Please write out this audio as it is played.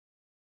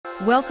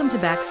Welcome to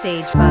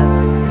Backstage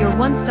Buzz, your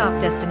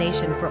one-stop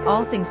destination for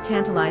all things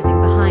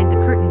tantalizing behind the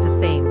curtains of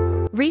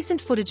fame.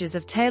 Recent footages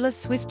of Taylor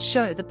Swift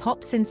show the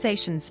pop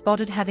sensation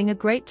spotted having a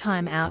great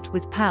time out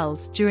with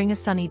pals during a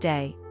sunny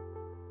day.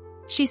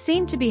 She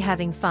seemed to be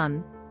having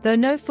fun, though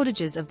no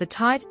footages of the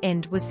tight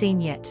end were seen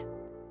yet.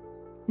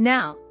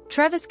 Now,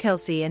 Travis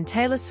Kelce and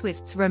Taylor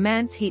Swift's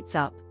romance heats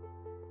up.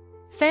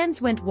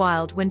 Fans went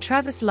wild when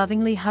Travis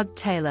lovingly hugged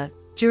Taylor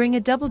during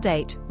a double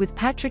date with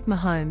Patrick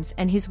Mahomes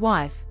and his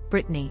wife,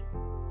 Brittany,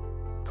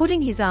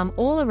 putting his arm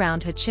all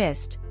around her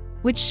chest,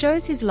 which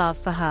shows his love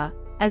for her,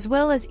 as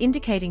well as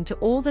indicating to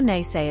all the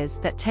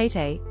naysayers that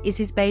Tay is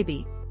his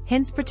baby,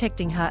 hence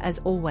protecting her as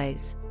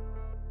always.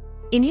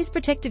 In his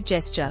protective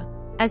gesture,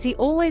 as he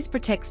always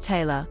protects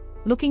Taylor,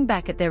 looking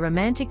back at their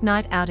romantic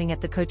night outing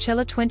at the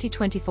Coachella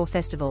 2024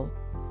 festival,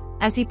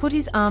 as he put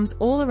his arms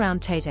all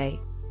around Tay,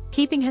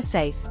 keeping her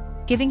safe,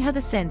 giving her the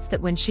sense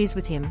that when she's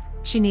with him,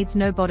 she needs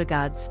no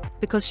bodyguards,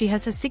 because she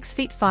has her 6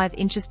 feet 5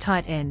 inches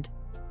tight end.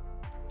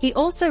 He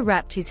also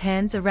wrapped his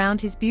hands around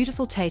his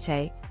beautiful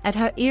Tay at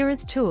her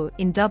Eras tour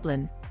in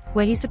Dublin,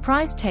 where he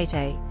surprised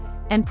Tay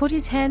and put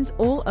his hands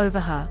all over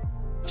her,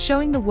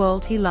 showing the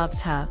world he loves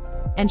her,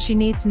 and she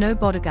needs no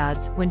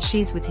bodyguards when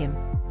she's with him.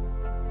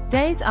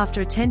 Days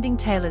after attending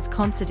Taylor's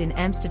concert in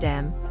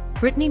Amsterdam,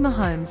 Brittany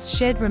Mahomes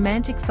shared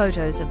romantic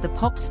photos of the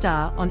pop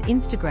star on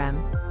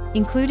Instagram,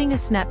 including a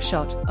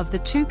snapshot of the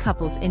two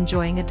couples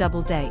enjoying a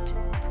double date.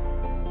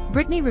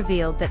 Brittany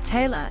revealed that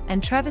Taylor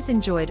and Travis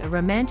enjoyed a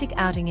romantic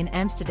outing in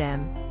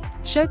Amsterdam,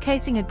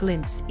 showcasing a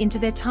glimpse into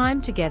their time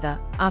together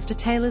after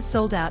Taylor's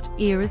sold-out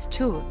Eras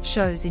tour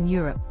shows in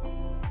Europe.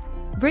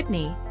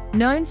 Brittany,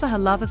 known for her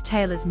love of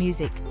Taylor's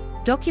music,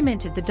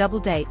 documented the double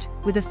date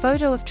with a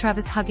photo of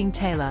Travis hugging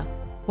Taylor,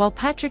 while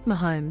Patrick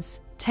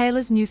Mahomes,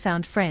 Taylor's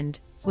newfound friend,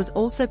 was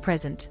also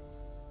present.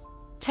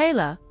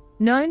 Taylor,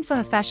 known for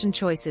her fashion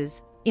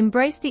choices,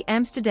 embraced the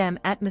Amsterdam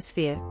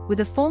atmosphere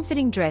with a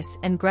form-fitting dress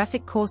and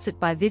graphic corset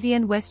by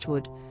Vivienne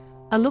Westwood,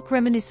 a look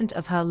reminiscent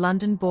of her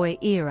London boy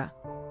era.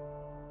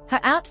 Her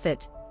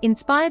outfit,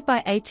 inspired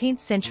by 18th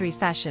century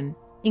fashion,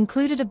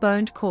 included a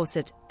boned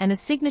corset and a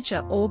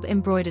signature orb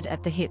embroidered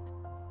at the hip.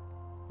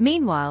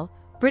 Meanwhile,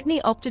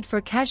 Brittany opted for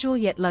a casual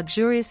yet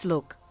luxurious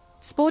look,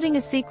 sporting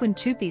a sequin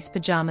two-piece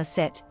pajama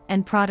set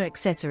and Prada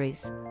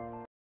accessories.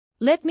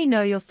 Let me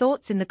know your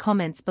thoughts in the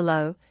comments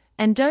below,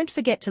 and don't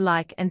forget to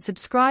like and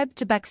subscribe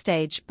to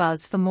Backstage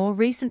Buzz for more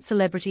recent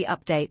celebrity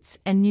updates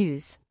and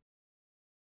news.